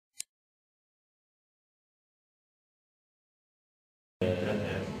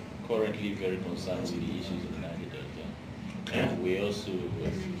currently very concerned with the issues of Niger Delta. And we also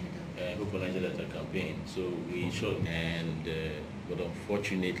Hope for Niger Delta campaign. So we showed, and but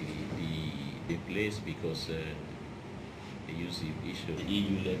unfortunately the place, because they use the issue at the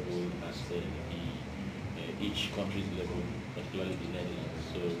EU level as each country's level, particularly the Netherlands.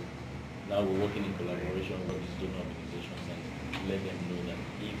 So now we're working in collaboration with these donor organizations and let them know that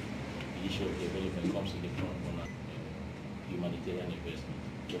if the issue of development comes in the front runner, humanitarian investment.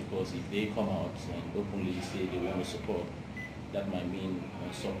 Of course, if they come out and openly say they want to support, that might mean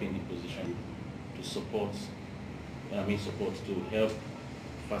usurping the position to support, to help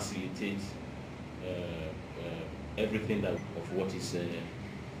facilitate everything that of what is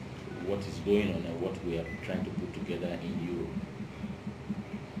going on and what we are trying to put together in Europe.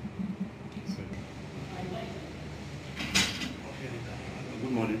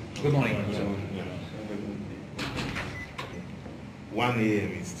 Good morning. Good morning. 1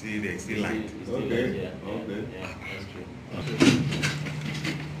 a.m. is still light. Okay. Okay. Yeah, that's true.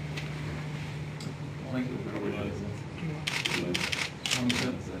 Morning.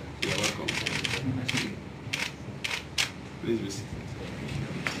 You're welcome. Please be seated.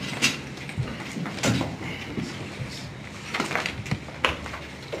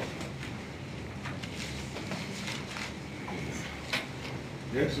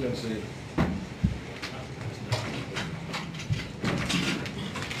 Your Excellency,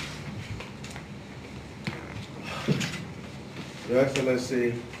 Your Excellency,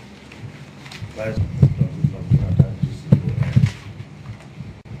 Vice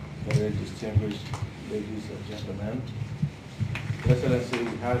very distinguished ladies and gentlemen, Your Excellency,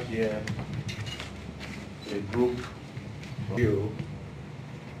 we have here a group of you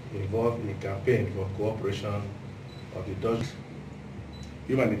involved in a campaign for cooperation of the Dutch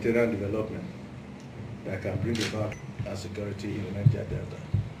humanitarian development that can bring about and security in the Niger Delta.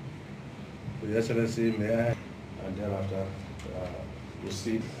 So, Your Excellency, may I, and thereafter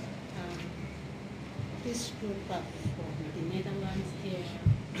proceed. This group from the Netherlands here,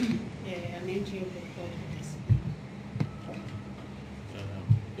 an NGO called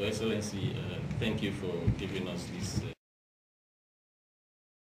Your Excellency, thank you for giving us this